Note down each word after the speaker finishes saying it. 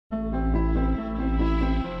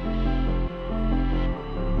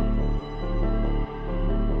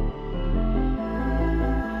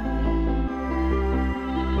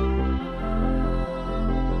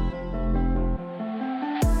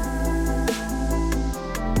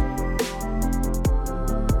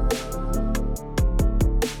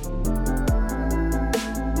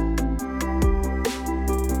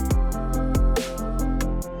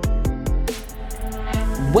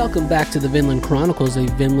Welcome back to the Vinland Chronicles, a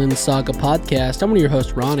Vinland Saga podcast. I'm one of your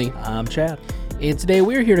hosts, Ronnie. I'm Chad. And today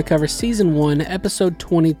we're here to cover Season 1, Episode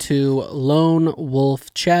 22, Lone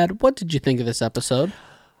Wolf. Chad, what did you think of this episode?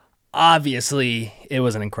 Obviously, it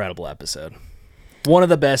was an incredible episode. One of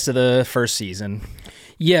the best of the first season.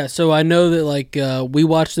 Yeah, so I know that we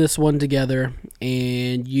watched this one together,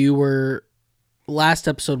 and you were... Last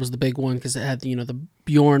episode was the big one because it had, the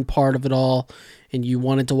Bjorn part of it all, and you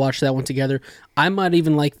wanted to watch that one together. I might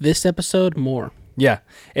even like this episode more. Yeah,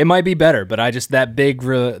 it might be better, but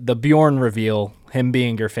the Bjorn reveal, him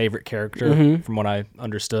being your favorite character, from what I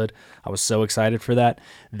understood, I was so excited for that.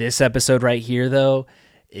 This episode right here, though,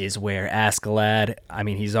 is where Askeladd,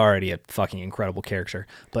 he's already a fucking incredible character,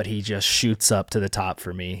 but he just shoots up to the top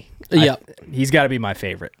for me. Yeah. He's got to be my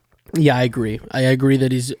favorite. Yeah, I agree. I agree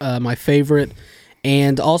that he's my favorite.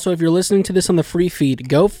 And also, if you're listening to this on the free feed,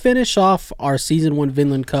 go finish off our Season 1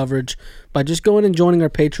 Vinland coverage by just going and joining our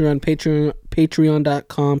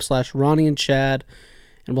patreon.com/Ronnie and Chad,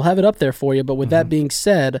 and we'll have it up there for you. But with that being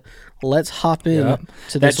said, let's hop in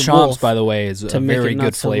to this That chomps, by the way, is a very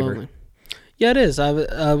good flavor. Lonely. Yeah, it is.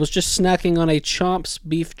 I was just snacking on a Chomps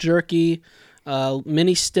beef jerky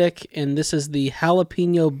mini stick, and this is the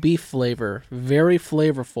jalapeno beef flavor. Very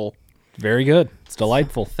flavorful. Very good. It's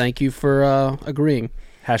delightful. Thank you for agreeing.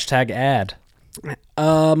 #ad.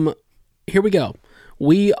 Here we go.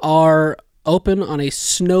 We are open on a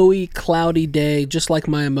snowy, cloudy day, just like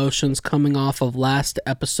my emotions coming off of last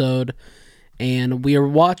episode. And we are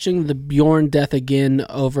watching the Bjorn death again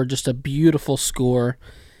over just a beautiful score.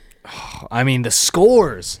 The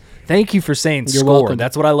scores. Thank you for saying You're score. welcome.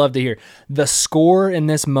 That's what I love to hear. The score in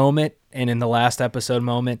this moment and in the last episode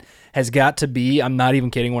moment has got to be, I'm not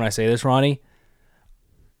even kidding when I say this, Ronnie,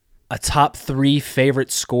 a top 3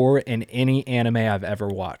 favorite score in any anime I've ever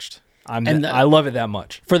watched. I love it that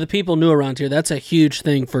much. For the people new around here, that's a huge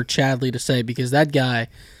thing for Chadley to say, because that guy,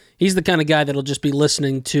 he's the kind of guy that'll just be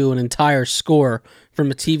listening to an entire score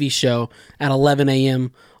from a TV show at 11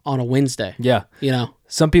 a.m. on a Wednesday. Yeah.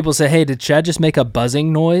 Some people say, hey, did Chad just make a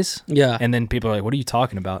buzzing noise? Yeah. And then people are like, what are you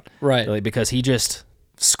talking about? Right. Really, because he just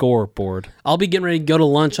scoreboard. I'll be getting ready to go to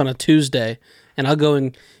lunch on a Tuesday, and I'll go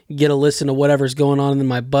and get a listen to whatever's going on in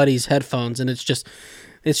my buddy's headphones, and it's just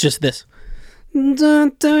this. Dun,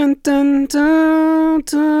 dun, dun, dun, dun,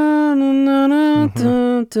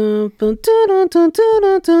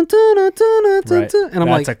 Right. And I'm That's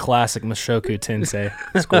like, a classic Mushoku Tensei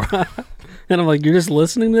score. and I'm like, you're just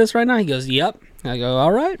listening to this right now? He goes, yep. I go,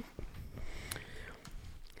 all right.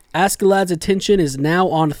 Askeladd's attention is now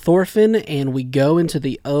on Thorfinn, and we go into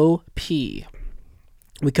the OP. We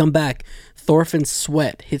come back. Thorfinn's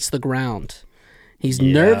sweat hits the ground. He's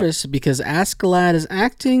nervous because Askeladd is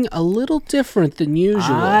acting a little different than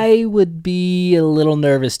usual. I would be a little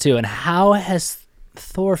nervous too. And how has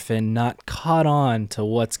Thorfinn not caught on to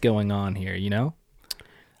what's going on here,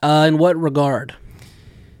 In what regard?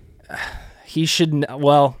 He should,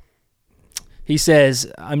 he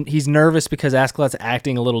says he's nervous because Askeladd's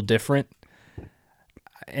acting a little different.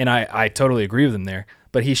 And I totally agree with him there.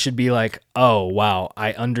 But he should be like, oh, wow,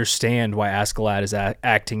 I understand why Askeladd is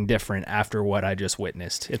acting different after what I just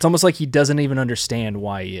witnessed. It's almost like he doesn't even understand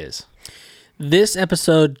why he is. This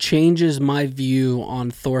episode changes my view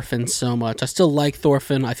on Thorfinn so much. I still like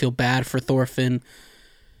Thorfinn. I feel bad for Thorfinn.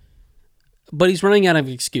 But he's running out of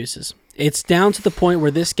excuses. It's down to the point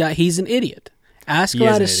where this guy, he's an idiot.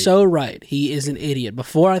 Askeladd is so right. He is an idiot.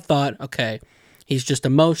 Before I thought, okay, he's just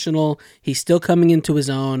emotional. He's still coming into his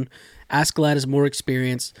own. Askeladd is more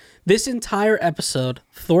experienced. This entire episode,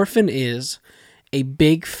 Thorfinn is a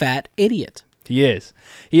big, fat idiot. He is.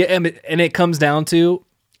 And it really comes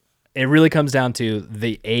down to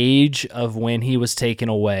the age of when he was taken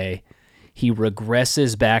away. He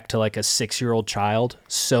regresses back to like a 6-year-old child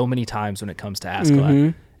so many times when it comes to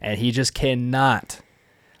Askeladd. And he just cannot.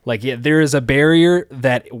 There is a barrier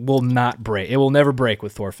that will not break. It will never break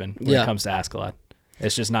with Thorfinn when it comes to Askeladd.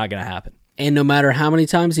 It's just not going to happen. And no matter how many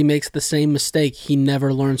times he makes the same mistake, he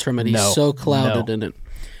never learns from it. He's so clouded in it.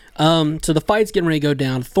 So the fight's getting ready to go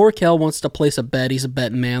down. Thorkel wants to place a bet. He's a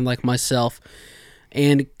betting man like myself.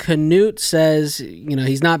 And Canute says,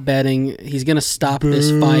 he's not betting. He's going to stop this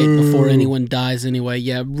fight before anyone dies anyway.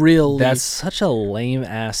 Yeah, really. That's such a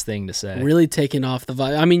lame-ass thing to say. Really taking off the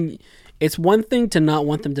vibe. It's one thing to not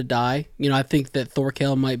want them to die. I think that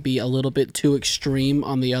Thorkel might be a little bit too extreme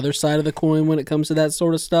on the other side of the coin when it comes to that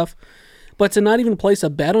sort of stuff. But to not even place a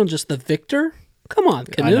bet on just the victor? Come on,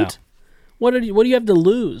 Canute. What do you have to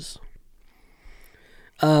lose?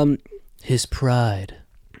 His pride.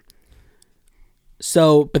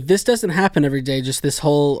 So, but this doesn't happen every day, just this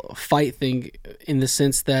whole fight thing, in the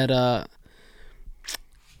sense that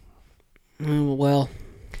Well,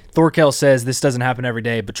 Thorkel says this doesn't happen every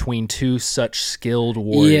day between two such skilled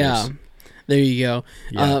warriors. yeah, there you go.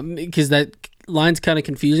 Yeah. Because that line's kind of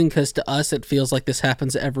confusing because to us it feels like this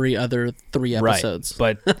happens every other 3 episodes.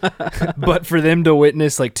 Right. But for them to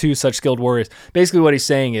witness like two such skilled warriors, basically what he's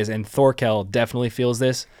saying is, and Thorkel definitely feels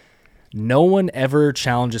this, no one ever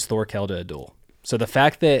challenges Thorkel to a duel. So the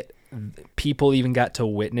fact that people even got to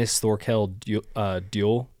witness Thorkel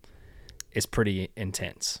duel is pretty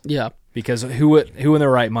intense. Yeah. Because who in their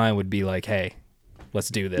right mind would be like, hey, let's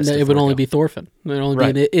do this? It would only be Thorfinn. It would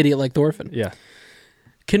only be an idiot like Thorfinn. Yeah.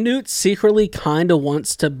 Canute secretly kind of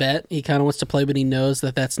wants to bet. He kind of wants to play, but he knows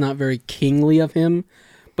that that's not very kingly of him.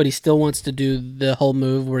 But he still wants to do the whole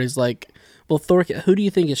move where he's like, well, Thorkel, who do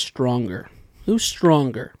you think is stronger? Who's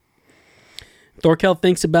stronger? Thorkel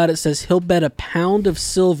thinks about it, says he'll bet £1 of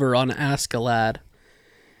silver on Askeladd.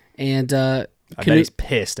 And I bet he's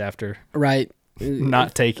pissed after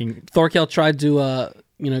not taking. Thorkel tried to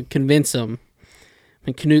convince him.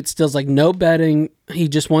 And Canute still's like, no betting. He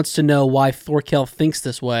just wants to know why Thorkel thinks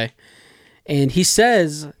this way. And he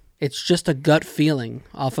says it's just a gut feeling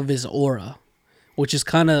off of his aura, which is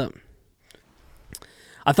kind of...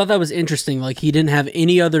 I thought that was interesting. Like, he didn't have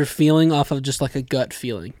any other feeling off of just like a gut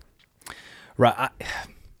feeling. Right.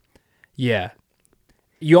 Yeah.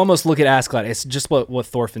 You almost look at Askeladd. It's just what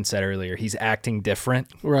Thorfinn said earlier. He's acting different.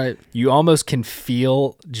 Right. You almost can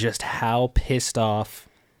feel just how pissed off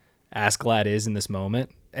Askeladd is in this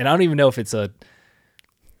moment. And I don't even know if it's a...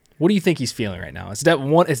 What do you think he's feeling right now? It's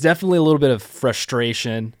definitely a little bit of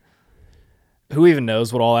frustration. Who even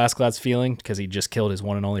knows what all Askeladd's feeling? Because he just killed his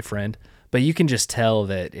one and only friend. But you can just tell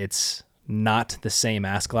that it's not the same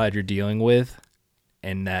Askeladd you're dealing with,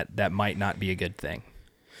 and that might not be a good thing.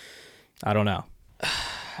 I don't know.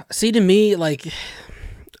 See, to me, like...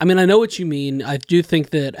 I mean, I know what you mean. I do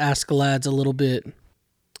think that Askeladd's a little bit...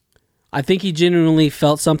 I think he genuinely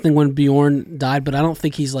felt something when Bjorn died, but I don't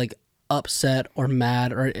think he's like upset or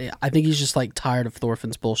mad, or I think he's just like tired of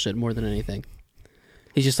Thorfinn's bullshit more than anything.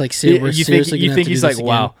 He's just like, we're seriously you think he's like, again.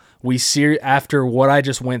 wow, after what I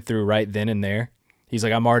just went through right then and there, he's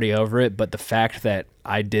like, I'm already over it, but the fact that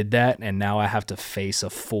I did that and now I have to face a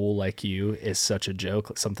fool like you is such a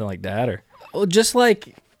joke, something like that, or well, just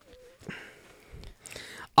like,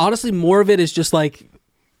 honestly, more of it is just like,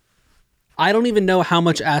 I don't even know how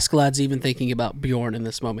much Askeladd's even thinking about Bjorn in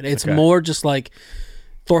this moment. It's more just like,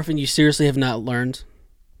 Thorfinn, you seriously have not learned?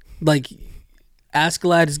 Like,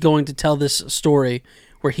 Askeladd is going to tell this story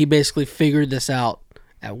where he basically figured this out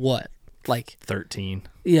at what? Like 13.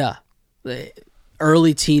 Yeah.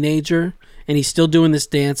 Early teenager. And he's still doing this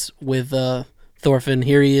dance with Thorfinn.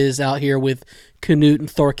 Here he is out here with Canute and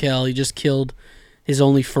Thorkel. He just killed his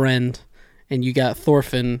only friend. And you got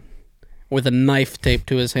Thorfinn with a knife taped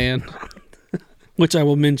to his hand. Which I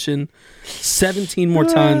will mention 17 more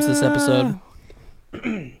times this episode.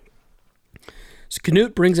 So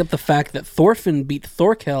Canute brings up the fact that Thorfinn beat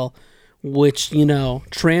Thorkel, which,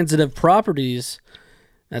 transitive properties,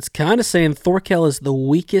 that's kind of saying Thorkel is the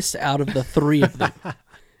weakest out of the 3 of them.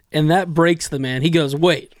 And that breaks the man. He goes,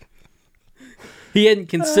 wait. He hadn't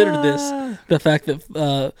considered this, the fact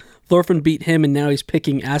that Thorfinn beat him and now he's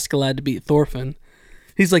picking Askeladd to beat Thorfinn.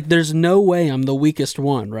 He's like, there's no way I'm the weakest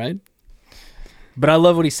one, right? But I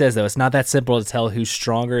love what he says, though. It's not that simple to tell who's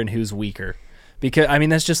stronger and who's weaker. Because, I mean,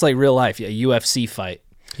 that's just like real life. A UFC fight.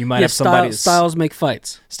 You might have somebody... Styles make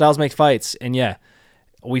fights. Styles make fights. And yeah,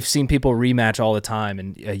 we've seen people rematch all the time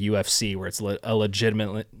in a UFC where it's a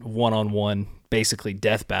legitimate one-on-one, basically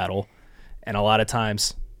death battle. And a lot of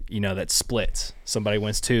times, that splits. Somebody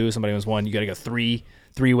wins 2, somebody wins 1. You got to go three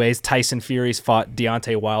ways. Tyson Fury's fought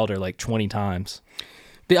Deontay Wilder like 20 times.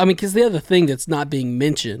 I mean, because the other thing that's not being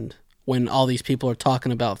mentioned when all these people are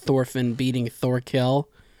talking about Thorfinn beating Thorkel,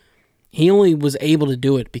 he only was able to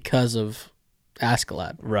do it because of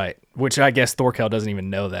Askeladd. Right. Which I guess Thorkel doesn't even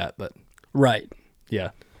know that, but... Right. Yeah.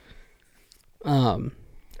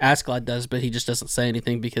 Askeladd does, but he just doesn't say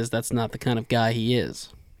anything because that's not the kind of guy he is.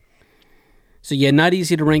 So yeah, not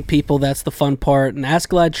easy to rank people. That's the fun part. And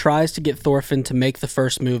Askeladd tries to get Thorfinn to make the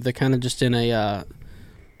first move. They're kind of just in a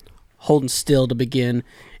holding still to begin.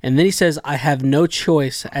 And then he says, I have no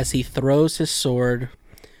choice, as he throws his sword.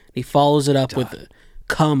 He follows it up with,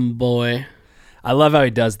 come, boy. I love how he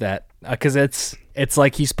does that, because it's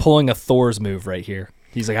like he's pulling a Thor's move right here.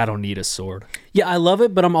 He's like, I don't need a sword. Yeah, I love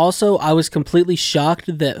it, but I was completely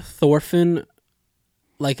shocked that Thorfinn,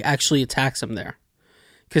 actually attacks him there.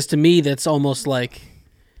 Because to me, that's almost like,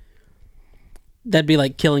 that'd be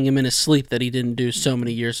like killing him in his sleep that he didn't do so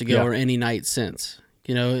many years ago or any night since.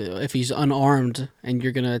 If he's unarmed and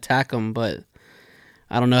you're going to attack him, but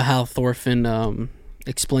I don't know how Thorfinn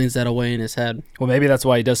explains that away in his head. Well, maybe that's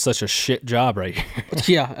why he does such a shit job right here.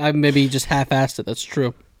 Yeah, maybe he just half-assed it. That's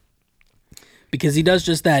true. Because he does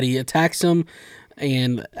just that. He attacks him,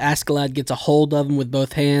 and Askeladd gets a hold of him with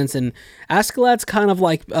both hands. And Askeladd's kind of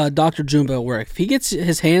like Dr. Jumbo, where if he gets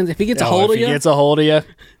a hold of you,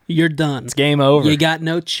 you're done. It's game over. You got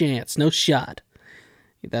no chance, no shot.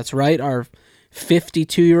 That's right. Our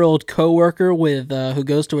 52-year-old coworker who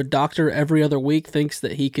goes to a doctor every other week thinks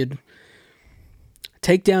that he could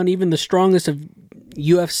take down even the strongest of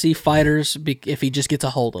UFC fighters if he just gets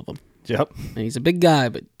a hold of them. Yep. And he's a big guy,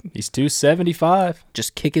 but he's 275.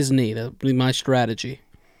 Just kick his knee. That would be my strategy.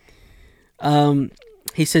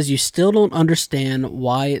 He says you still don't understand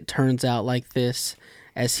why it turns out like this,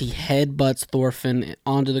 as he headbutts Thorfinn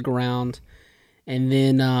onto the ground. And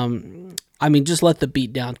then, just let the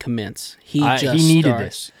beatdown commence. He needed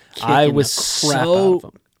this. I was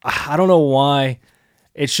so... I don't know why.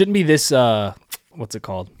 It shouldn't be this, what's it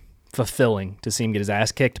called? Fulfilling to see him get his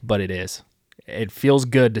ass kicked, but it is. It feels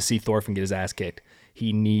good to see Thorfinn get his ass kicked.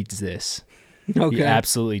 He needs this. Okay. He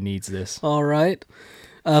absolutely needs this. All right.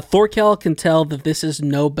 Thorkel can tell that this is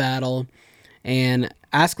no battle, and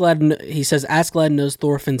he says Askeladd knows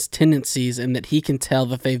Thorfinn's tendencies and that he can tell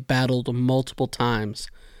that they've battled multiple times.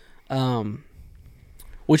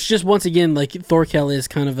 Which just once again, like, Thorkel is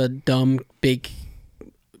kind of a dumb, big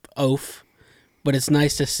oaf, but it's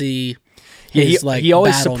nice to see. He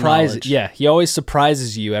always surprises. Yeah, he always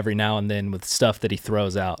surprises you every now and then with stuff that he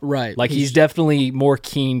throws out. Right, like he's definitely more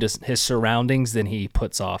keen to his surroundings than he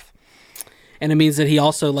puts off. And it means that he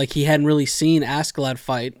also, like, he hadn't really seen Askeladd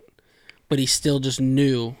fight, but he still just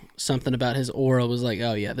knew something about his aura. Was like,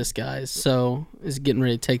 oh yeah, this guy is getting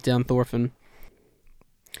ready to take down Thorfinn.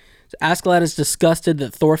 So Askeladd is disgusted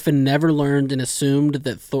that Thorfinn never learned and assumed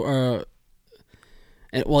that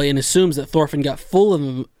assumes that Thorfinn got full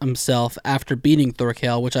of himself after beating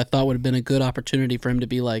Thorkel, which I thought would have been a good opportunity for him to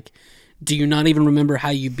be like, do you not even remember how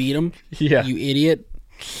you beat him? Yeah. You idiot.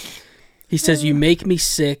 He says, you make me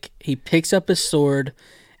sick. He picks up his sword,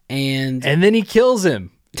 and then he kills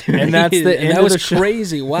him. And that's the end that of the was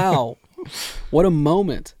crazy. Wow. What a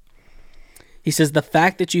moment. He says, the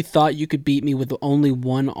fact that you thought you could beat me with only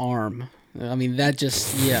one arm. I mean, that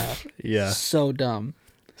just, yeah. Yeah. So dumb.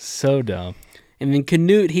 So dumb. And then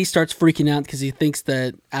Canute, he starts freaking out because he thinks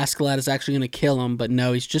that Askeladd is actually going to kill him, but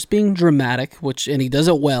no, he's just being dramatic, and he does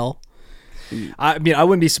it well. I mean, I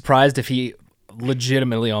wouldn't be surprised if he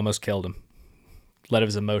legitimately almost killed him. Let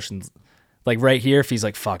his emotions, like right here, if he's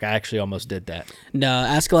like, fuck, I actually almost did that. No,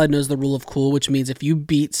 Askeladd knows the rule of cool, which means if you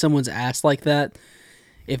beat someone's ass like that,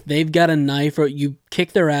 if they've got a knife or you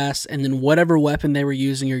kick their ass, and then whatever weapon they were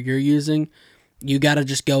using or you're using, you got to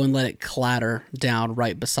just go and let it clatter down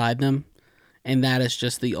right beside them. And that is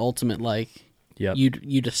just the ultimate, like, yep.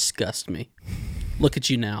 You disgust me. Look at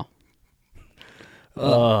you now.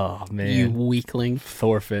 Oh, man. You weakling.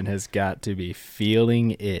 Thorfinn has got to be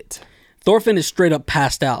feeling it. Thorfinn is straight up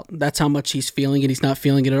passed out. That's how much he's feeling it. He's not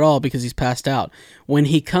feeling it at all because he's passed out. When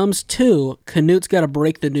he comes to, Canute's got to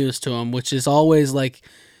break the news to him, which is always like,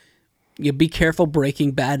 you be careful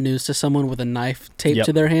breaking bad news to someone with a knife taped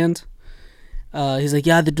to their hand. He's like,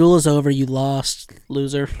 yeah, the duel is over. You lost,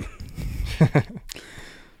 loser.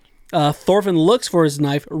 Thorfinn looks for his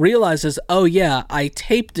knife, realizes, oh yeah, I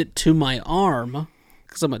taped it to my arm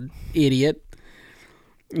because I'm an idiot.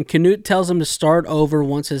 And Canute tells him to start over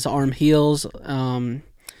once his arm heals.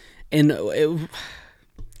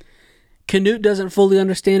 Canute doesn't fully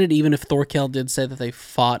understand it, even if Thorkel did say that they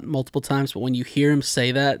fought multiple times. But when you hear him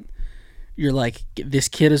say that, you're like, this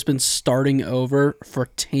kid has been starting over for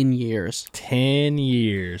 10 years. 10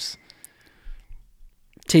 years.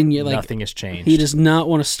 10 years. Like, nothing has changed. He does not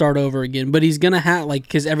want to start over again, but he's going to have, like,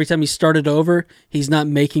 because every time he started over, he's not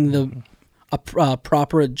making the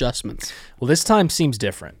proper adjustments. Well, this time seems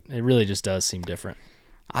different. It really just does seem different.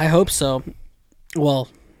 I hope so. Well,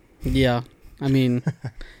 yeah. I mean,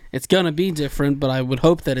 it's going to be different, but I would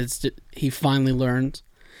hope that he finally learned.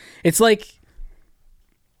 It's like,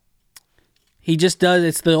 he just does,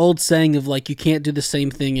 it's the old saying of, like, you can't do the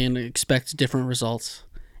same thing and expect different results.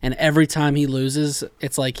 And every time he loses,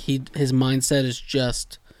 it's like his mindset is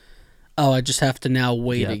just, oh, I just have to now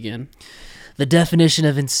wait again. The definition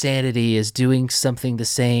of insanity is doing something the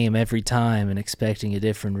same every time and expecting a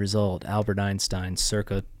different result. Albert Einstein,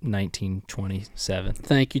 circa 1927.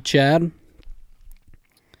 Thank you, Chad.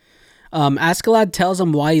 Askeladd tells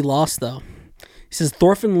him why he lost, though. He says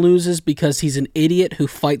Thorfinn loses because he's an idiot who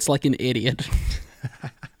fights like an idiot.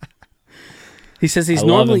 He says he's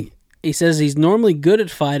normally good at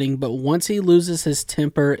fighting, but once he loses his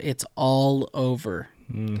temper, it's all over.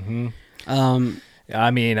 Mm-hmm.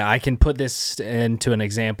 I mean, I can put this into an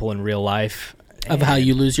example in real life. Of how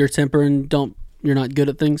you lose your temper and you're not good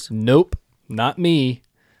at things? Nope, not me,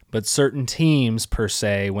 but certain teams per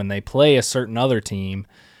se, when they play a certain other team,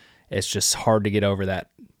 it's just hard to get over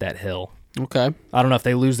that hill. Okay. I don't know if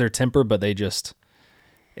they lose their temper, but it's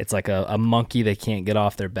like a monkey they can't get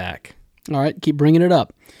off their back. All right, keep bringing it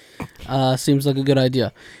up. Seems like a good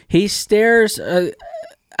idea. He stares...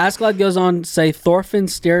 Askeladd goes on to say Thorfinn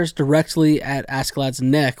stares directly at Askeladd's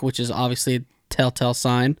neck, which is obviously a telltale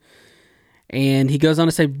sign. And he goes on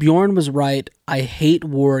to say, Bjorn was right. I hate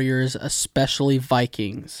warriors, especially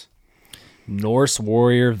Vikings. Norse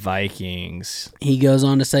warrior Vikings. He goes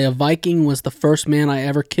on to say, a Viking was the first man I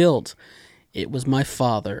ever killed. It was my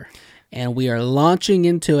father. And we are launching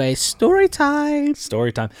into a story time.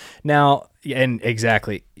 Story time. Now, and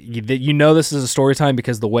exactly, you know this is a story time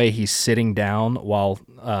because the way he's sitting down while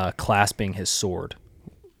clasping his sword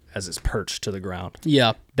as it's perched to the ground.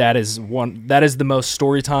 Yeah. That is the most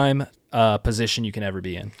story time position you can ever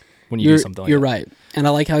be in when you do something like that. You're right. And I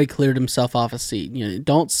like how he cleared himself off a seat. You know,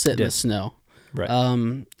 don't sit in the snow.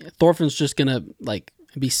 Right. Thorfinn's just going to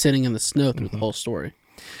be sitting in the snow through the whole story.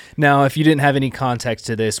 Now, if you didn't have any context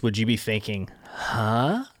to this, would you be thinking,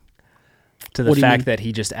 huh? To the fact that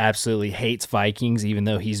he just absolutely hates Vikings, even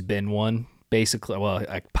though he's been one, basically, well,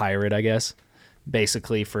 a pirate, I guess,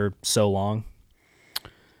 basically for so long.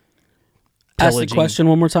 Ask the question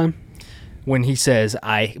one more time. When he says,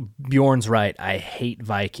 Bjorn's right, I hate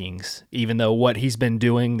Vikings, even though what he's been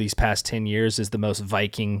doing these past 10 years is the most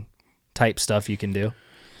Viking type stuff you can do.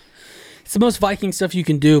 It's the most Viking stuff you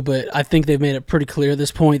can do, but I think they've made it pretty clear at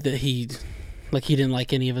this point that he didn't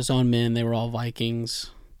like any of his own men. They were all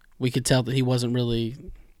Vikings. We could tell that he wasn't really,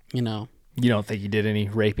 You don't think he did any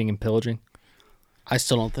raping and pillaging? I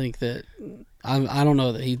still don't think that. I don't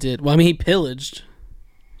know that he did. Well, I mean, he pillaged.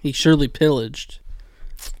 He surely pillaged.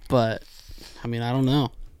 But, I mean, I don't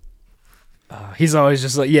know. He's always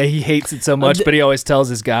just like, yeah, he hates it so much, but he always tells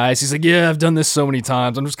his guys, he's like, yeah, I've done this so many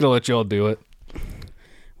times. I'm just going to let you all do it.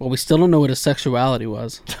 Well, we still don't know what his sexuality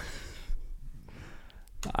was.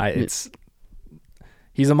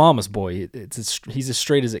 He's a mama's boy. He's as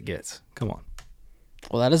straight as it gets. Come on.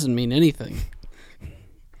 Well, that doesn't mean anything.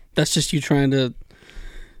 That's just you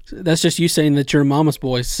That's just you saying that you're a mama's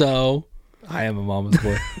boy. So I am a mama's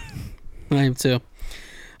boy. I am too.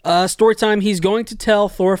 Story time. He's going to tell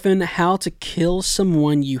Thorfinn how to kill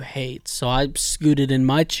someone you hate. So I scooted in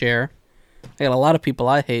my chair. I got a lot of people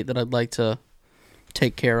I hate that I'd like to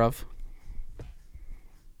take care of,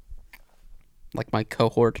 like my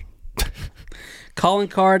cohort. Calling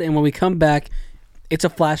card, and when we come back, it's a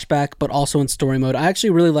flashback, but also in story mode. I actually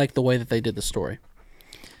really like the way that they did the story,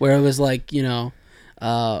 where it was like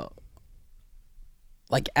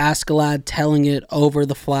Askeladd telling it over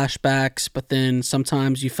the flashbacks, but then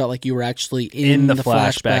sometimes you felt like you were actually in the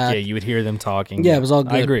flashback. Yeah, you would hear them talking. Yeah, it was all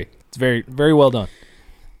good. I agree. It's very, very well done.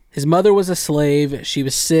 His mother was a slave. She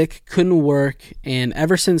was sick, couldn't work, and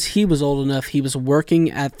ever since he was old enough, he was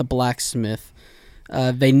working at the blacksmith.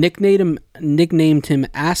 They nicknamed him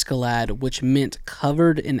Askeladd, which meant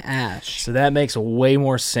covered in ash. So that makes way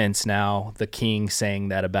more sense now, the king saying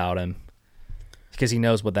that about him, because he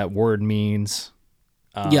knows what that word means.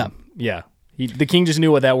 Yeah. The king just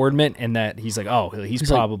knew what that word meant, and that he's like, oh, he's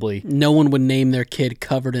probably... Like, no one would name their kid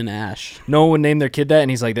covered in ash. No one would name their kid that, and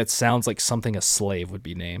he's like, that sounds like something a slave would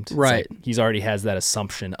be named. Right. Like he's already has that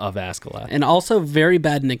assumption of Askeladd. And also, very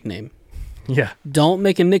bad nickname. Yeah. Don't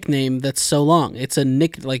make a nickname that's so long. It's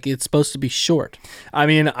it's supposed to be short. I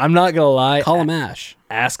mean, I'm not going to lie. Call him Ash.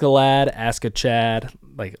 Askeladd, Askachad,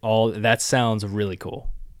 all that sounds really cool.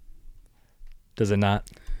 Does it not?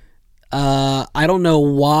 I don't know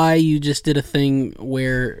why you just did a thing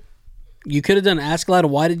where you could have done Askeladd.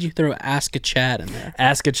 Why did you throw Askachad in there?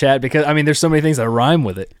 Askachad, because, I mean, there's so many things that rhyme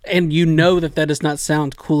with it. And you know that does not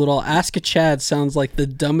sound cool at all. Askachad sounds like the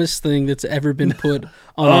dumbest thing that's ever been put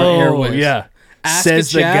on our airwaves. Oh, yeah.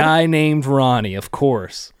 Says the guy named Ronnie, of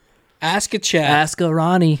course. Askachad. Aska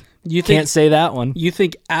Ronnie. You can't say that one. You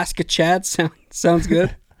think Askachad sounds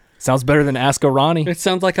good? Sounds better than Aska Ronnie. It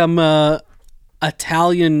sounds like I'm a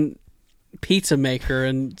Italian pizza maker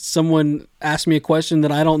and someone asked me a question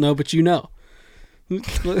that I don't know, but you know.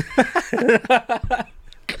 Like,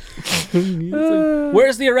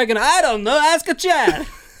 where's the oregano? I don't know. Ask a Chad.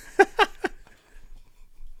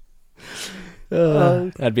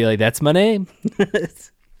 I'd be like, that's my name.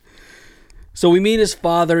 So we meet his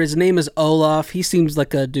father. His name is Olaf. He seems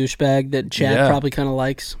like a douchebag that Chad probably kind of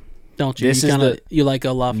likes. Don't you? You like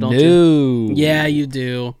Olaf, don't you? Yeah, you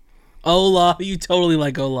do. Olaf. You totally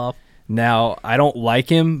like Olaf. Now, I don't like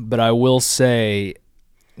him, but I will say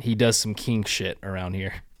he does some king shit around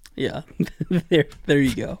here. Yeah, there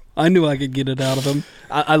you go. I knew I could get it out of him.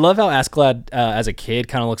 I love how Askeladd as a kid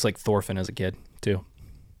kind of looks like Thorfinn as a kid too.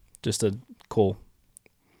 Just a cool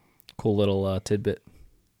little tidbit.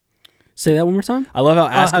 Say that one more time. I love how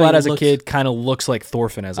Askeladd as a kid kind of looks like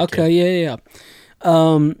Thorfinn as a kid. Okay, yeah.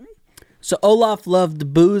 So Olaf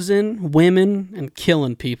loved boozing, women, and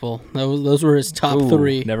killing people. Those were his top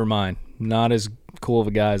 3. Never mind. Not as cool of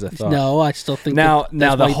a guy as I thought. No, I still think now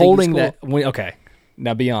the holding cool. okay.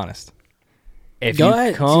 Now be honest. If Go you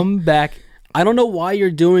ahead. come back, I don't know why you're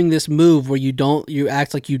doing this move where you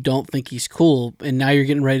act like you don't think he's cool, and now you're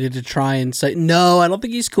getting ready to try and say, no, I don't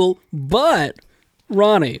think he's cool. But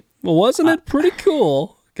Ronnie, wasn't it pretty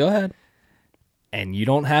cool? Go ahead. And you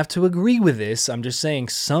don't have to agree with this. I'm just saying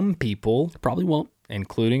some people Probably won't.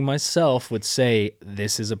 including myself, would say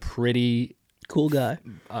this is a pretty Cool guy.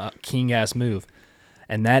 king-ass move.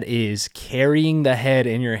 And that is carrying the head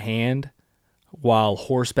in your hand while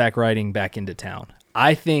horseback riding back into town.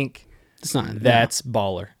 I think that's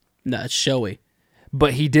baller. No, it's showy.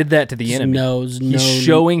 But he did that to the enemy. He's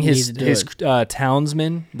showing his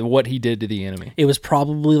townsmen what he did to the enemy. It was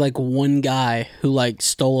probably like one guy who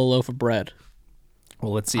stole a loaf of bread.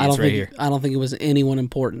 Well, let's see. It's right here. I don't think it was anyone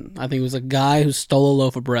important. I think it was a guy who stole a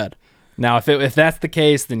loaf of bread. Now, if that's the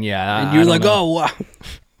case, then yeah. And you're like, oh,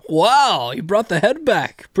 wow, he brought the head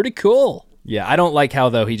back. Pretty cool. Yeah, I don't like how,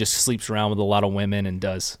 though, he just sleeps around with a lot of women and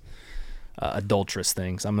does adulterous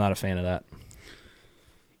things. I'm not a fan of that.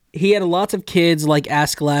 He had lots of kids like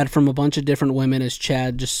Askeladd from a bunch of different women, as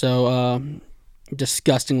Chad just so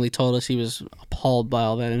disgustingly told us. He was appalled by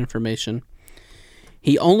all that information.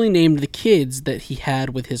 He only named the kids that he had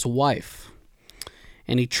with his wife.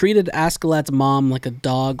 And he treated Askeladd's mom like a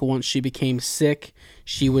dog once she became sick.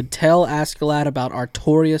 She would tell Askeladd about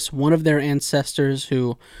Artorius, one of their ancestors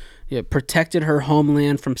who protected her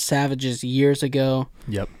homeland from savages years ago.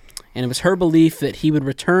 Yep. And it was her belief that he would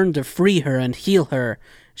return to free her and heal her.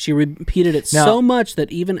 She repeated it so much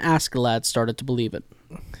that even Askeladd started to believe it.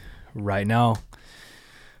 Right now,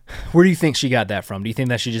 where do you think she got that from? Do you think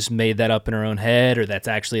that she just made that up in her own head, or that's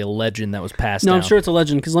actually a legend that was passed down? No, I'm sure it's a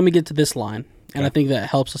legend, because let me get to this line, and I think that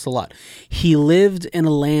helps us a lot. He lived in a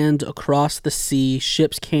land across the sea.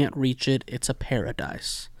 Ships can't reach it. It's a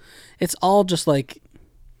paradise. It's all just like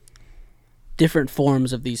different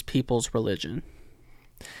forms of these people's religion.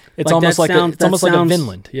 It's almost like a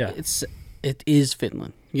Vinland. Yeah, it is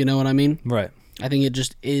Vinland. You know what I mean? Right. I think it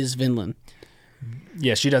just is Vinland.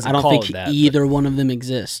 Yeah, she doesn't. I don't call think it that, either one of them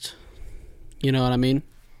exist. You know what I mean?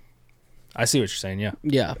 I see what you're saying. Yeah.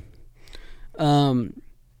 Yeah. I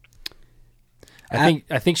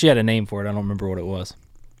think she had a name for it. I don't remember what it was.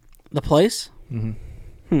 The place?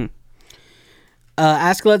 Mm-hmm.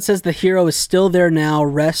 Askeladd says the hero is still there now,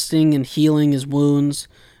 resting and healing his wounds.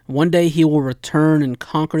 One day he will return and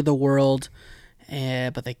conquer the world.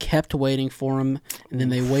 But they kept waiting for him, and then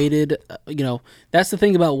they waited. That's the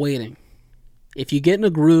thing about waiting. If you get in a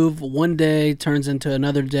groove, one day turns into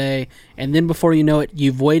another day, and then before you know it,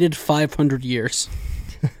 you've waited 500 years,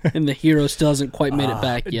 and the hero still hasn't quite made it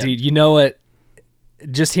back yet. Dude, you know what?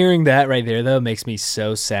 Just hearing that right there, though, makes me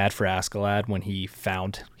so sad for Askeladd when he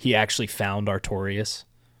actually found Artorius.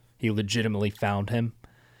 He legitimately found him.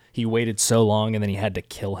 He waited so long, and then he had to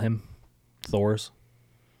kill him. Thor's.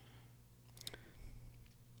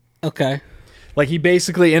 Okay. Like, he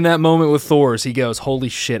basically, in that moment with Thor's, he goes, holy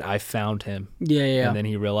shit, I found him. Yeah. And then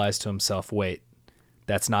he realized to himself, wait,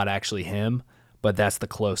 that's not actually him, but that's the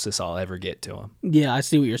closest I'll ever get to him. Yeah, I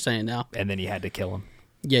see what you're saying now. And then he had to kill him.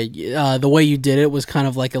 Yeah, the way you did it was kind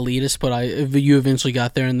of like elitist, but you eventually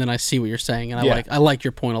got there, and then I see what you're saying, and I like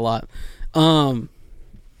your point a lot.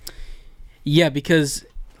 Yeah, because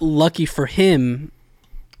lucky for him,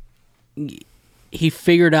 he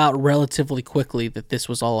figured out relatively quickly that this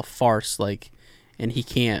was all a farce, and he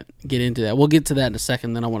can't get into that. We'll get to that in a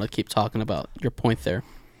second, then I want to keep talking about your point there.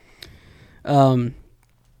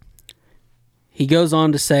 He goes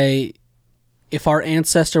on to say, if our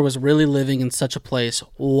ancestor was really living in such a place,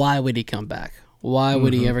 why would he come back? Why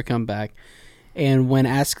would he ever come back? And when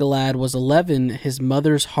Askeladd was 11, his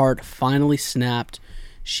mother's heart finally snapped.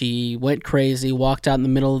 She went crazy, walked out in the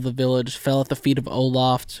middle of the village, fell at the feet of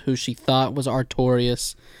Olaf, who she thought was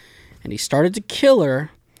Artorius, and he started to kill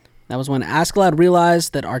her. That was when Askeladd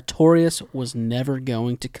realized that Artorius was never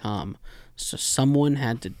going to come, so someone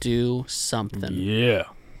had to do something. Yeah.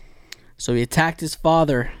 So he attacked his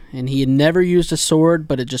father, and he had never used a sword,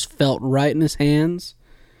 but it just felt right in his hands.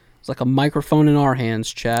 It's like a microphone in our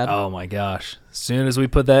hands, Chad. Oh my gosh. As soon as we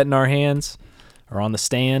put that in our hands, or on the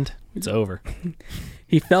stand, it's over.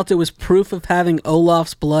 He felt it was proof of having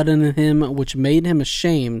Olaf's blood in him, which made him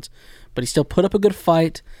ashamed, but he still put up a good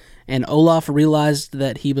fight, and Olaf realized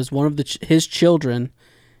that he was one of his children,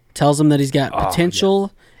 tells him that he's got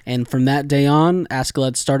potential, and from that day on,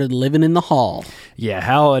 Askeladd started living in the hall. Yeah,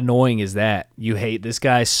 how annoying is that? You hate this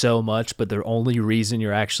guy so much, but the only reason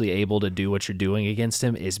you're actually able to do what you're doing against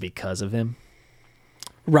him is because of him.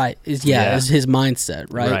 Right. Is his mindset,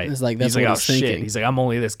 right? It's like that's what he's thinking. Shit. He's like, I'm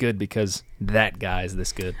only this good because that guy's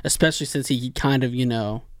this good. Especially since he kind of,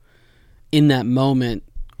 in that moment,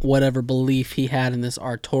 whatever belief he had in this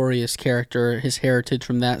Artorias character, his heritage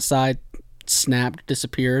from that side snapped,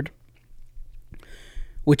 disappeared.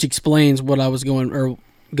 Which explains what I was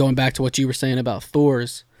going back to what you were saying about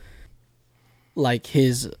Thor's, like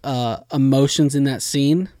his emotions in that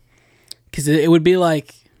scene, because it would be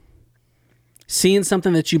like seeing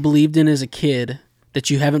something that you believed in as a kid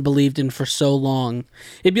that you haven't believed in for so long.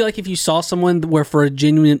 It'd be like if you saw someone where for a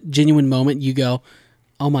genuine moment you go,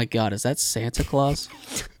 "Oh my God, is that Santa Claus?"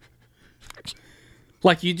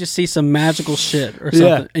 Like you just see some magical shit or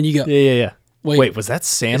something, and you go, "Yeah. Wait, was that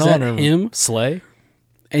Santa on him? Sleigh?"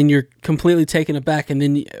 And you're completely taken aback, and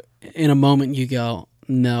then in a moment you go,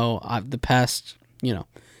 no, the past,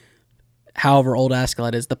 however old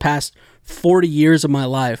Askeladd is, the past 40 years of my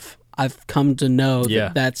life, I've come to know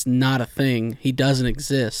that that's not a thing. He doesn't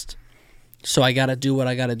exist. So I got to do what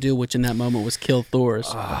I got to do, which in that moment was kill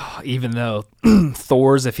Thor's. Even though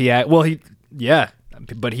Thor's,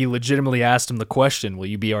 but he legitimately asked him the question, will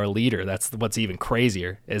you be our leader? That's what's even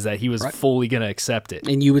crazier, is that he was fully going to accept it.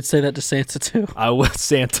 And you would say that to Santa too? I would.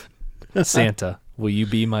 Santa, will you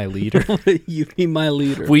be my leader? Will you be my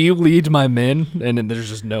leader? Will you lead my men? And then there's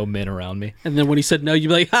just no men around me. And then when he said no, you'd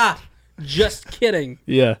be like, ha, just kidding.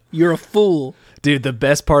 Yeah. You're a fool. Dude, the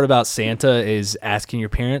best part about Santa is asking your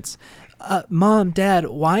parents, Mom, Dad,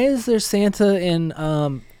 why is there Santa in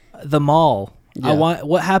the mall? Yeah.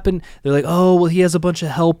 What happened? They're like, oh, well, he has a bunch of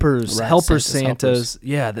helpers, Santas,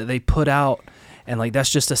 yeah, that they put out, and like that's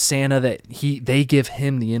just a Santa that they give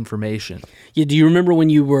him the information. Yeah, do you remember when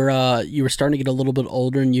you were starting to get a little bit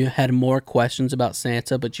older and you had more questions about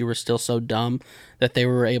Santa, but you were still so dumb that they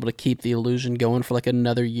were able to keep the illusion going for like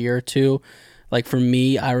another year or two? Like for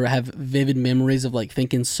me, I have vivid memories of like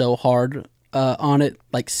thinking so hard on it,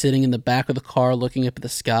 like sitting in the back of the car looking up at the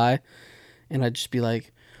sky, and I'd just be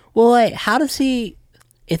like, well, wait, how does he...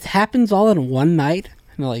 It happens all in one night?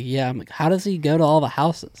 And they're like, yeah. I'm like, how does he go to all the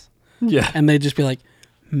houses? Yeah. And they'd just be like,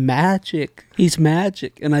 magic. He's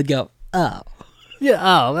magic. And I'd go, oh. Yeah,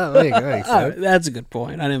 that makes sense. That's a good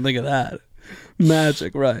point. I didn't think of that.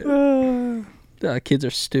 Magic, right. Kids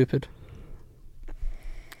are stupid.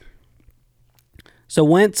 So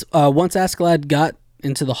once Askeladd got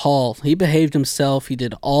into the hall, he behaved himself. He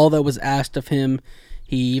did all that was asked of him.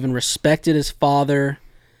 He even respected his father.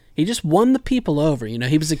 He just won the people over,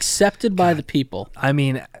 He was accepted by the people. I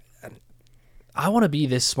mean, I want to be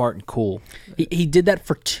this smart and cool. He did that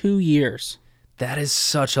for 2 years. That is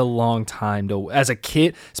such a long time as a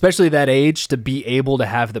kid, especially that age, to be able to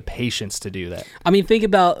have the patience to do that. I mean, think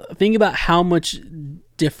about how much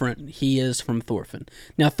different he is from Thorfinn.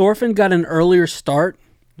 Now, Thorfinn got an earlier start.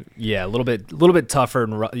 Yeah, a little bit tougher.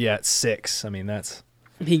 And at 6. I mean,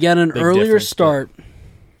 he got an earlier start.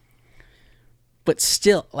 But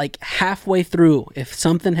still, like halfway through, if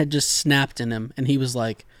something had just snapped in him and he was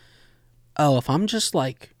like, oh, if I'm just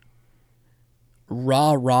like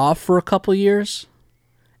rah for a couple years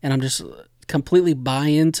and I'm just completely buy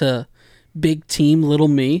into big team, little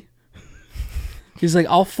me, he's like,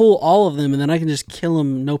 I'll fool all of them and then I can just kill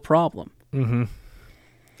him, no problem. Mm-hmm.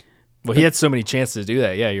 Well, he had so many chances to do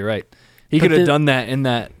that. Yeah, you're right. He could have done that in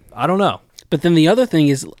that, I don't know. But then the other thing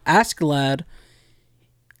is Askeladd,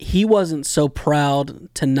 he wasn't so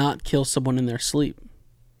proud to not kill someone in their sleep.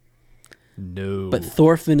 No. But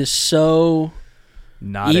Thorfinn is so...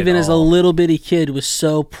 Not even at as all. a little bitty kid, was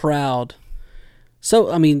so proud.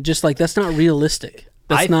 So, I mean, just like, that's not realistic.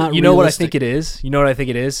 That's not realistic. You know what I think it is? You know what I think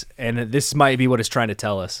it is? And this might be what it's trying to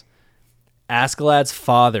tell us. Askeladd's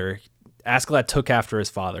father... Askeladd took after his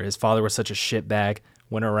father. His father was such a shitbag,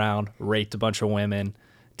 went around, raped a bunch of women,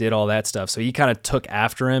 did all that stuff. So he kind of took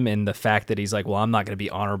after him in the fact that he's like, well, I'm not going to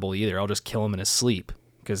be honorable either. I'll just kill him in his sleep,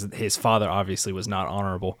 because his father obviously was not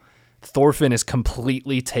honorable. Thorfinn is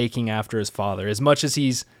completely taking after his father. As much as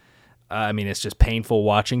he's, it's just painful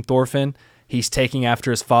watching Thorfinn. He's taking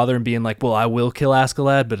after his father and being like, well, I will kill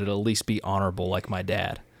Askeladd, but it'll at least be honorable like my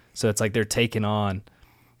dad. So it's like they're taking on...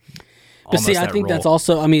 But see, I think that's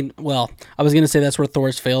also, I was going to say that's where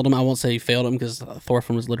Thor's failed him. I won't say he failed him because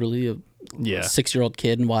Thorfinn was literally a 6-year-old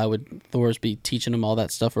kid, and why would Thor's be teaching him all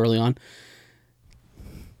that stuff early on?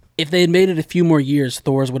 if they had made it a few more years,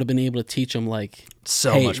 Thor's would have been able to teach him like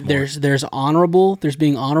much more. There's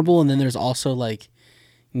being honorable, and then there's also like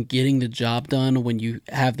getting the job done when you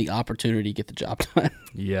have the opportunity to get the job done.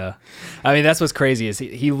 Yeah. I mean, that's what's crazy is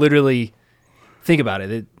he literally, think about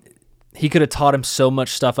it. He could have taught him so much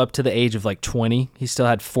stuff up to the age of like 20. He still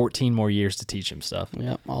had 14 more years to teach him stuff.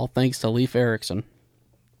 Yeah, all thanks to Leif Erikson.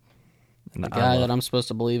 The guy that I'm supposed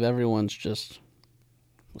to believe everyone's just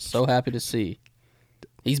so happy to see.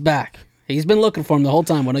 He's back. He's been looking for him the whole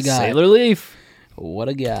time. What a guy. Sailor Leif. What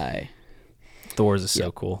a guy. Thor's is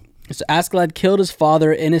so cool. So Askeladd killed his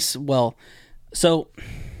father in his... Well, so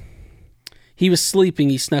he was sleeping.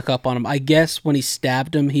 He snuck up on him. I guess when he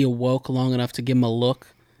stabbed him, he awoke long enough to give him a look.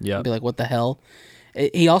 Yeah. Be like, what the hell?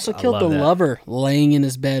 He also killed the lover laying in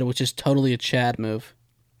his bed, which is totally a Chad move.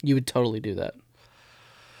 You would totally do that.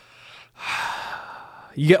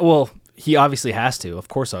 Well, he obviously has to. Of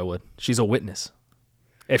course I would. She's a witness.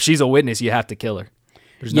 If she's a witness, you have to kill her.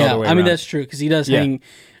 There's no other way around. That's true, because he does hang...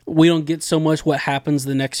 We don't get so much what happens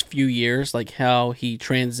the next few years, like how he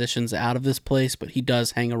transitions out of this place, but he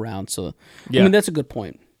does hang around. So, I mean, that's a good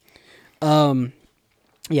point. Caught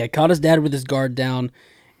his dad with his guard down,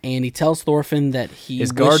 and he tells Thorfinn that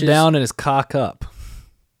his guard down and his cock up.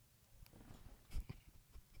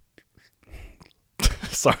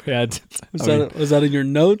 Sorry, was that in your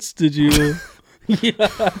notes? Did you? Yeah.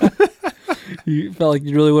 You felt like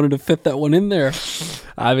you really wanted to fit that one in there.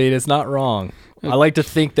 I mean, it's not wrong. I like to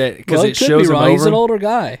think that because it shows him over. He's an older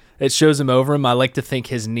guy. It shows him over him. I like to think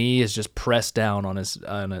his knee is just pressed down on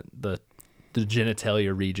the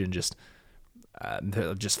genitalia region, just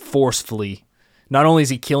forcefully. Not only is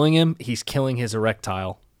he killing him, he's killing his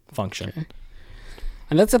erectile function. Okay.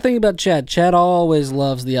 And that's the thing about Chad. Chad always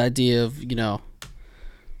loves the idea of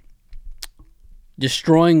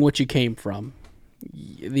destroying what you came from.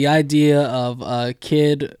 The idea of a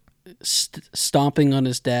kid stomping on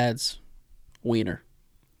his dad's wiener.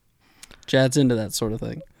 Chad's into that sort of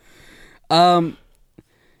thing.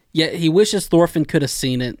 He wishes Thorfinn could have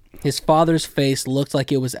seen it. His father's face looked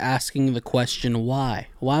like it was asking the question, why?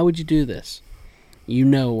 Why would you do this? You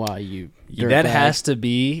know why, you dirtbag. That has to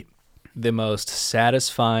be the most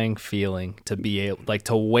satisfying feeling to be able, like,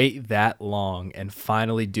 to wait that long and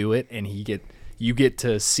finally do it, and you get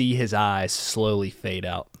to see his eyes slowly fade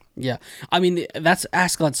out. Yeah. I mean, that's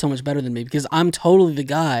Askeladd so much better than me, because I'm totally the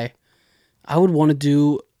guy. I would want to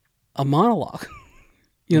do a monologue.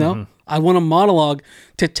 I want a monologue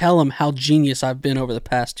to tell him how genius I've been over the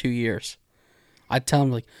past 2 years. I'd tell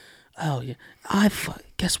him, like, oh, yeah,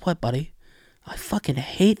 guess what, buddy? I fucking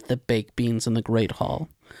hate the baked beans in the Great Hall,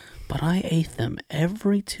 but I ate them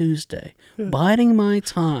every Tuesday, biding my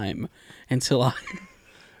time until I...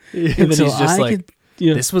 And then he's just like,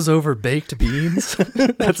 this was over baked beans?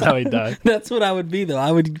 That's how he died. That's what I would be, though.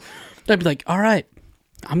 I'd be like, all right,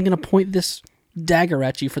 I'm going to point this dagger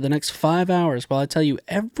at you for the next 5 hours while I tell you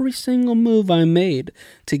every single move I made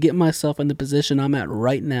to get myself in the position I'm at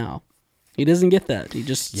right now. He doesn't get that. He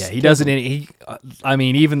just... Yeah, he doesn't... I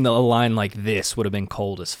mean, even a line like this would have been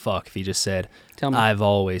cold as fuck if he just said, I've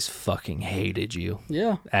always fucking hated you.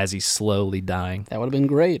 Yeah. As he's slowly dying. That would have been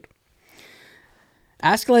great.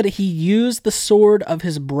 Askeladd, he used the sword of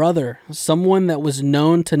his brother, someone that was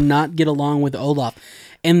known to not get along with Olaf.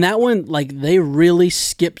 And that one, like, they really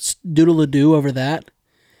skipped doodle-a-doo over that.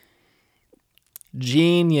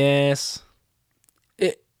 Genius.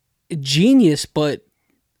 Genius, but,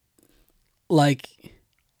 like...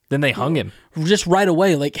 Then they hung him. Just right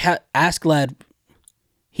away. Like, Askeladd,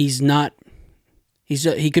 he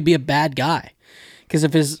could be a bad guy. Because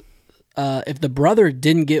if the brother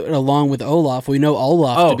didn't get along with Olaf, we know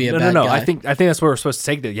Olaf to be a bad guy. I think that's where we're supposed to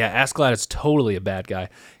take that. Yeah, Askeladd is totally a bad guy.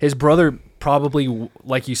 His brother probably,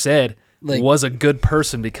 like you said, was a good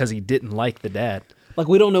person because he didn't like the dad. Like,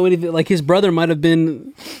 we don't know anything. Like, his brother might have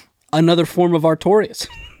been another form of Artorias.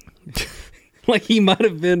 Like, he might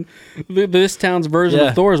have been this town's version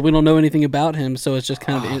of Thor's. We don't know anything about him, so it's just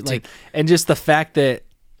kind of like... And just the fact that...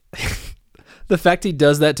 The fact he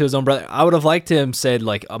does that to his own brother, I would have liked him said,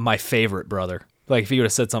 like, my favorite brother. Like, if he would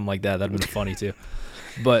have said something like that, that'd have been funny, too.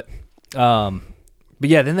 But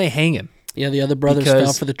yeah, then they hang him. Yeah, the other brothers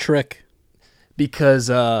fell for the trick. Because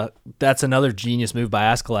that's another genius move by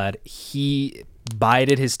Askeladd. He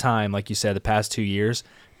bided his time, like you said, the past 2 years,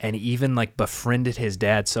 and even, like, befriended his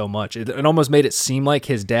dad so much. It almost made it seem like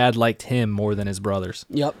his dad liked him more than his brothers.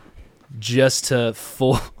 Yep. Just to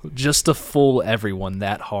fool everyone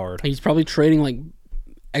that hard. He's probably trading like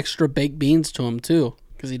extra baked beans to him too,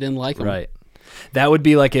 because he didn't like them. Right. That would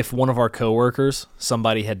be like if one of our coworkers,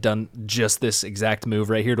 somebody had done just this exact move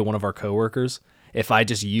right here to one of our coworkers. If I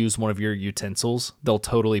just use one of your utensils, they'll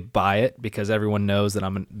totally buy it because everyone knows that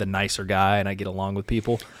I'm the nicer guy and I get along with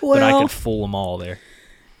people. But I could fool them all there.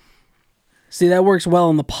 See, that works well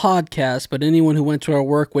on the podcast, but anyone who went to our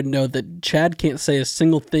work would know that Chad can't say a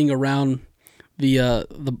single thing around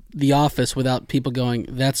the office without people going,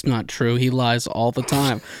 "That's not true. He lies all the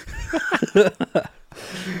time."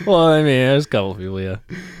 Well, I mean, there's a couple of people, yeah.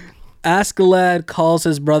 Askeladd calls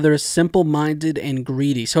his brother simple-minded and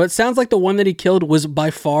greedy. So it sounds like the one that he killed was by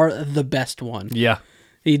far the best one. Yeah.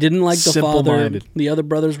 He didn't like the father. Simple-minded. The other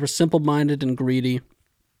brothers were simple-minded and greedy.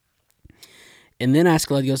 And then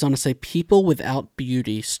Askeladd goes on to say, people without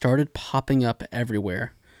beauty started popping up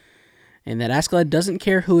everywhere. And that Askeladd doesn't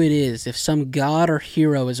care who it is. If some god or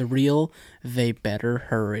hero is real, they better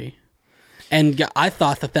hurry. And I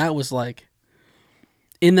thought that was like,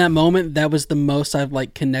 in that moment, that was the most I've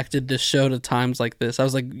like connected this show to times like this. I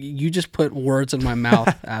was like, you just put words in my mouth,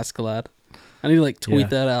 Askeladd. I need to like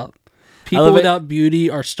tweet that out. People without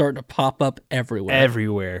beauty are starting to pop up everywhere.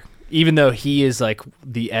 Everywhere. Even though he is like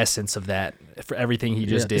the essence of that for everything he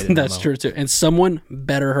just did. That's true too. And someone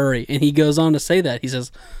better hurry. And he goes on to say that. He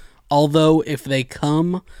says, although if they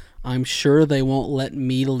come, I'm sure they won't let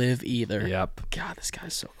me live either. Yep. God, this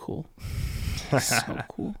guy's so cool. So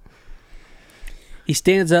cool. He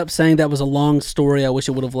stands up saying that was a long story. I wish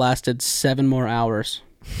it would have lasted 7 more hours.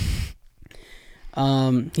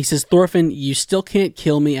 He says, Thorfinn, you still can't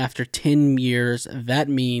kill me after 10 years. That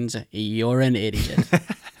means you're an idiot.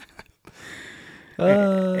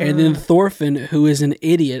 And then Thorfinn, who is an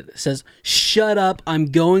idiot, says, shut up. I'm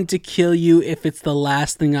going to kill you if it's the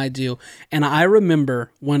last thing I do. And I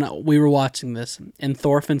remember when we were watching this and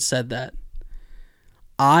Thorfinn said that.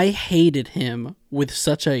 I hated him with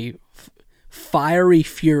such a fiery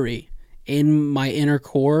fury in my inner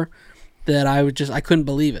core that I couldn't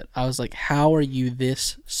believe it. I was like, how are you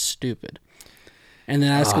this stupid? And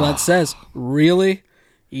then Askeladd says, really?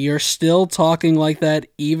 You're still talking like that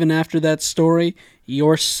even after that story?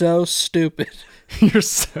 You're so stupid. You're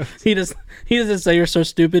so He doesn't say you're so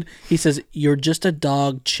stupid. He says you're just a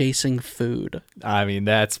dog chasing food. I mean,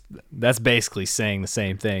 that's basically saying the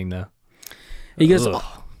same thing though. He goes,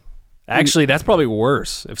 actually, that's probably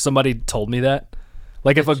worse if somebody told me that.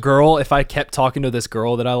 Like if I kept talking to this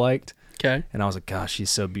girl that I liked, okay, and I was like, gosh, she's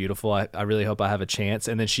so beautiful. I really hope I have a chance.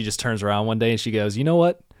 And then she just turns around one day and she goes, you know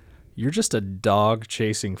what? You're just a dog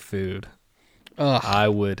chasing food. Ugh. I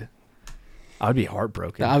would be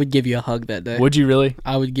heartbroken. I would give you a hug that day. Would you really?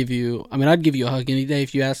 I'd give you a hug any day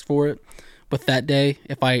if you asked for it. But that day,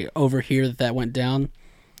 if I overhear that went down,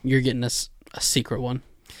 you're getting a secret one.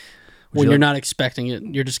 When you're not expecting it,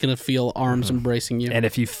 you're just going to feel arms embracing you. And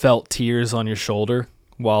if you felt tears on your shoulder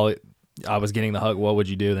while I was getting the hug, what would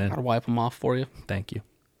you do then? I'd wipe them off for you. Thank you.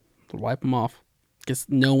 I'd wipe them off. Because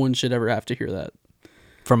no one should ever have to hear that.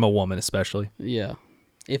 From a woman, especially. Yeah.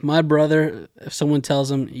 If someone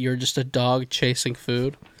tells him you're just a dog chasing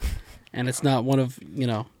food, and it's not one of,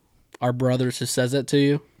 our brothers who says that to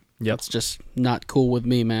you, it's just not cool with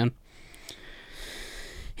me, man.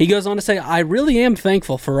 He goes on to say, I really am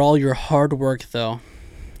thankful for all your hard work, though.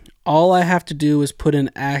 All I have to do is put an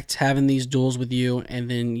act having these duels with you, and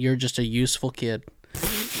then you're just a useful kid.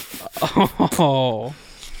 Oh.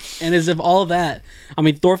 And as if all that,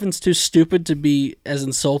 Thorfinn's too stupid to be as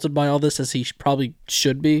insulted by all this as he probably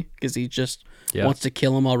should be, because he just wants to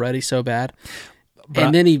kill him already so bad.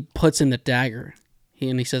 And then he puts in the dagger.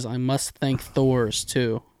 He says, I must thank Thor's,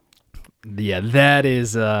 too. Yeah, that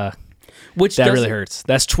is... that really hurts.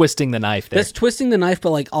 That's twisting the knife there. That's twisting the knife,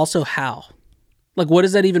 but also how? What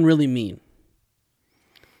does that even really mean?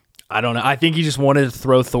 I don't know. I think he just wanted to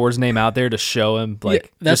throw Thor's name out there to show him,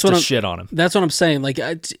 just to shit on him. That's what I'm saying.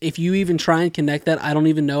 If you even try and connect that, I don't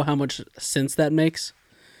even know how much sense that makes.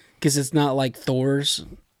 Because it's not like Thor's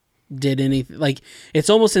did anything. It's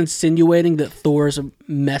almost insinuating that Thor's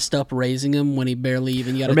messed up raising him when he barely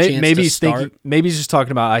even got a chance to start. Maybe he's just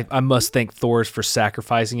talking about, I must thank Thor's for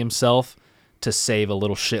sacrificing himself to save a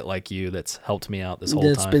little shit like you that's helped me out this whole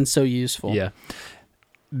time. That's been so useful. Yeah.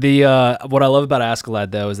 What I love about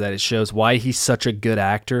Askeladd, though, is that it shows why he's such a good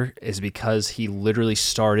actor is because he literally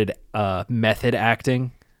started method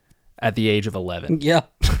acting at the age of 11. Yeah.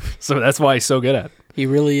 So that's why he's so good at it. He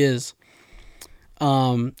really is.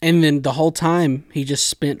 And then the whole time, he just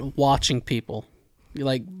spent watching people.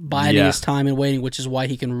 Biding his time and waiting, which is why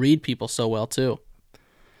he can read people so well, too.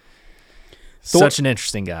 Such an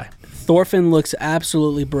interesting guy. Thorfinn looks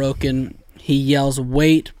absolutely broken. He yells,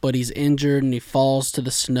 wait, but he's injured, and he falls to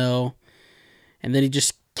the snow. And then he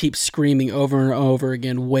just keeps screaming over and over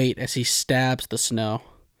again, wait, as he stabs the snow.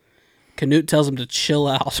 Canute tells him to chill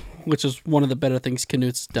out, which is one of the better things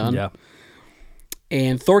Canute's done. Yeah.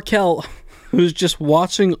 And Thorkel, who's just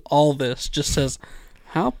watching all this, just says,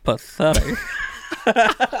 how pathetic.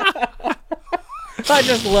 I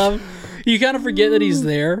just love, you kind of forget that he's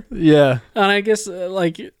there. Yeah. And I guess,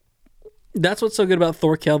 that's what's so good about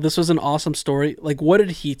Thorkel. This was an awesome story. Like, what did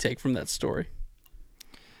he take from that story?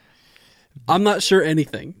 I'm not sure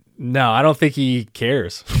anything. No, I don't think he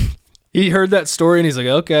cares. He heard that story and he's like,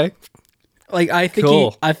 okay. Like, I think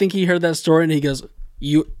cool. I think he heard that story and he goes,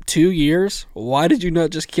 2 years? Why did you not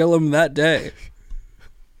just kill him that day?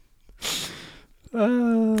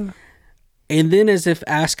 And then, as if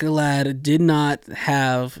Askeladd did not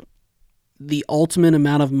have the ultimate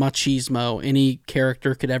amount of machismo any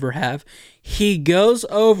character could ever have, he goes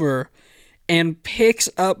over and picks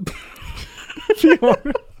up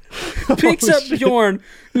Bjorn,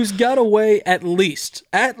 who's got to weigh at least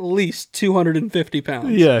 250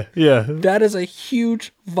 pounds. Yeah. That is a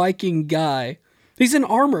huge Viking guy. He's in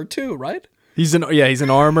armor too, right? He's in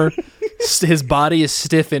armor. His body is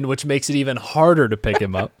stiffened, which makes it even harder to pick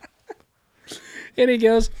him up. And he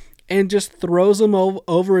goes and just throws him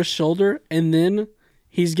over his shoulder, and then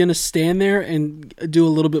he's going to stand there and do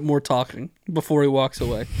a little bit more talking before he walks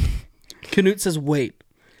away. Canute says, wait,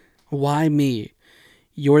 why me?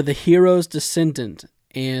 You're the hero's descendant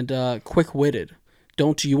and quick-witted.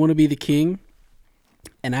 Don't you want to be the king?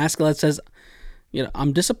 And Askeladd says,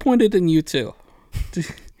 I'm disappointed in you too.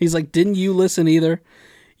 He's like, didn't you listen either?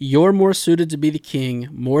 You're more suited to be the king,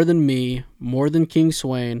 more than me, more than King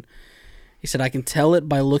Sweyn. He said, I can tell it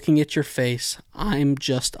by looking at your face. I'm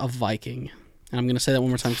just a Viking. And I'm going to say that one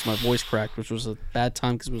more time because my voice cracked, which was a bad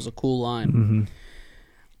time because it was a cool line. Mm-hmm.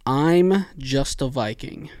 I'm just a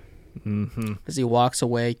Viking. Mm-hmm. As he walks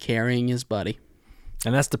away carrying his buddy.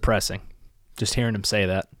 And that's depressing, just hearing him say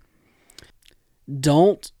that.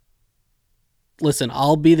 Listen,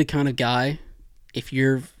 I'll be the kind of guy, if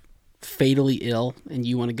you're fatally ill and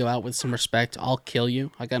you want to go out with some respect, I'll kill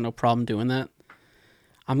you. I got no problem doing that.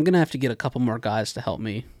 I'm going to have to get a couple more guys to help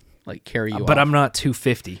me carry you But off. I'm not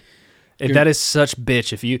 250. That is such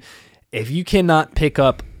bitch. If you cannot pick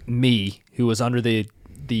up me, who was under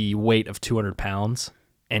the weight of 200 pounds,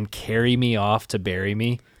 and carry me off to bury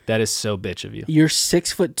me, that is so bitch of you. You're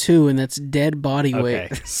 6'2", and that's dead body weight.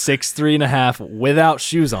 Okay, 6'3.5" without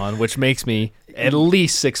shoes on, which makes me at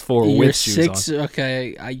least 6'4" with shoes on.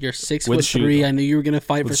 Okay, you're 6'3". shoes on. I knew you were gonna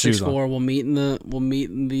fight for With shoes 6'4". We'll meet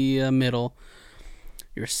in the middle.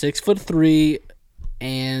 You're 6'3",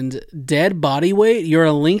 and dead body weight. You're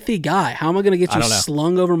a lengthy guy. How am I gonna get you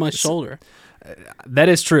slung over my shoulder? That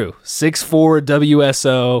is true. 6'4"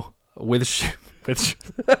 WSO with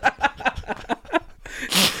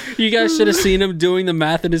You guys should have seen him doing the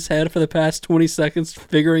math in his head for the past 20 seconds,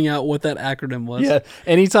 figuring out what that acronym was. Yeah.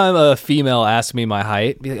 Anytime a female asks me my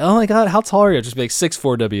height, be like, "Oh my god, how tall are you?" Just be like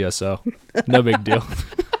 6'4" WSO. No big deal.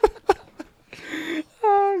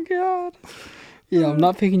 Oh god. Yeah, I'm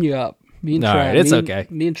not picking you up. Me and All Trav, right, it's okay.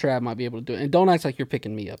 Me and Trav might be able to do it, and don't act like you're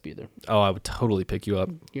picking me up either. Oh, I would totally pick you up.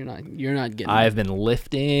 You're not getting. I've been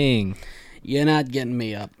lifting. You're not getting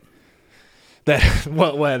me up.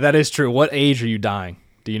 That is true. What age are you dying?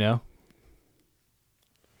 Do you know?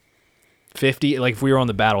 50? Like if we were on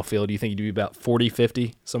the battlefield, do you think you'd be about 40,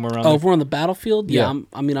 50, somewhere around there? If we're on the battlefield? Yeah.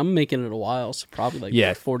 I'm making it a while, so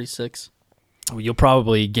probably 46. You'll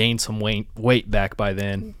probably gain some weight back by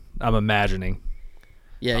then, I'm imagining.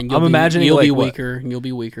 Yeah, and I'm imagining you'll be what? weaker, and you'll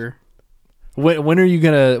be weaker. When are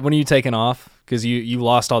you taking off? Because you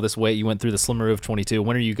lost all this weight. You went through the Slimming of 22.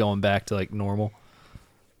 When are you going back to normal?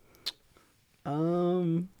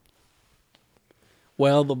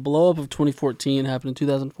 Well, the blow up of 2014 happened in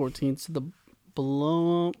 2014. So the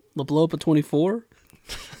blow up of 24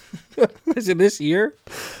 is it this year?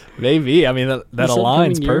 Maybe. I mean that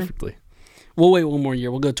aligns perfectly. We'll wait one more year.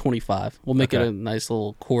 We'll go 25. We'll make it a nice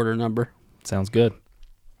little quarter number. Sounds good.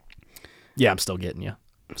 Yeah, I'm still getting you.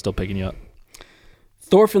 I'm still picking you up.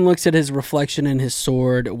 Thorfinn looks at his reflection in his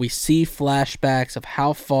sword. We see flashbacks of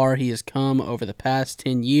how far he has come over the past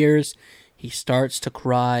 10 years. He starts to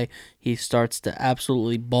cry. He starts to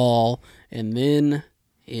absolutely bawl. And then,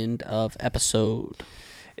 end of episode.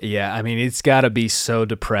 Yeah, I mean, it's got to be so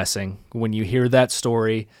depressing. When you hear that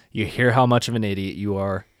story, you hear how much of an idiot you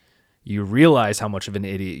are. You realize how much of an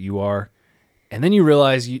idiot you are. And then you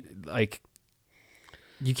realize you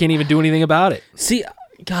can't even do anything about it. See,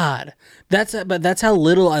 God, that's how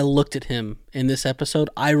little I looked at him in this episode.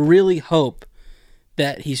 I really hope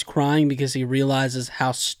that he's crying because he realizes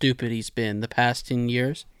how stupid he's been the past 10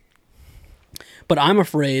 years. But I'm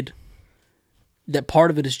afraid that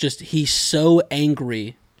part of it is just he's so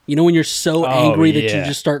angry. You know when you're so angry that you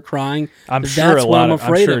just start crying? I'm sure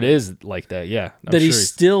it is like that, yeah. That he's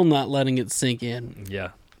still not letting it sink in. Yeah.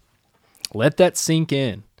 Let that sink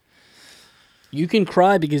in. You can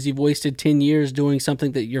cry because you've wasted 10 years doing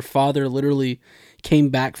something that your father literally came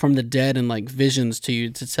back from the dead and like visions to you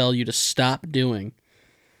to tell you to stop doing.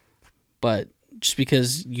 But just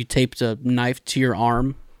because you taped a knife to your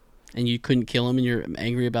arm and you couldn't kill him and you're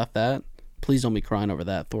angry about that, please don't be crying over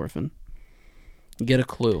that, Thorfinn. Get a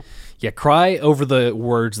clue. Yeah, cry over the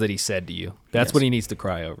words that he said to you. That's what he needs to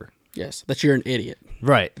cry over. Yes, that you're an idiot.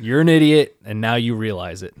 Right. You're an idiot, and now you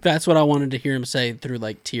realize it. That's what I wanted to hear him say through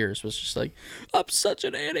like tears, was just like, I'm such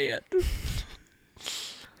an idiot.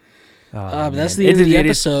 But that's the end of the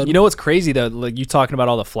episode. You know what's crazy, though? Like you talking about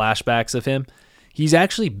all the flashbacks of him. He's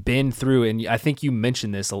actually been through, and I think you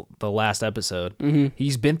mentioned this the last episode. Mm-hmm.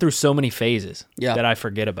 He's been through so many phases that I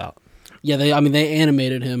forget about. Yeah, they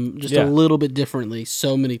animated him just a little bit differently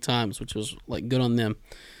so many times, which was like good on them.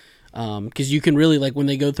 Because you can really, like, when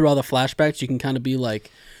they go through all the flashbacks, you can kind of be like,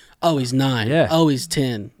 oh, he's 9. Yeah. Oh, he's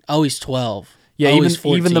 10. Oh, he's 12. Yeah, oh, he's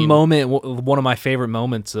 14. Even the moment, one of my favorite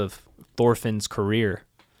moments of Thorfinn's career,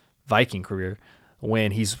 Viking career,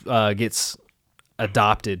 when he's gets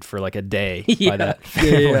adopted for like a day by that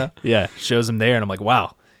family. Yeah, shows him there, and I'm like,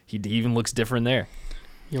 wow, he even looks different there.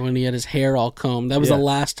 Yeah, when he had his hair all combed. That was the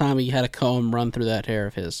last time he had a comb run through that hair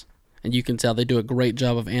of his. And you can tell they do a great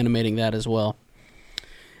job of animating that as well.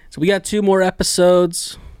 So we got 2 more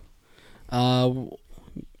episodes. Really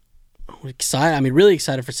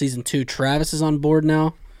excited for season 2. Travis is on board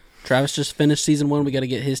now. Travis just finished season 1. We got to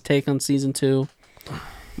get his take on season 2.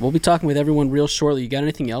 We'll be talking with everyone real shortly. You got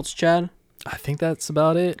anything else, Chad? I think that's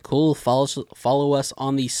about it. Cool. Follow us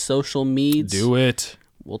on the social medias. Do it.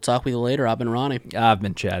 We'll talk with you later. I've been Ronnie. I've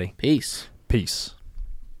been Chatty. Peace. Peace.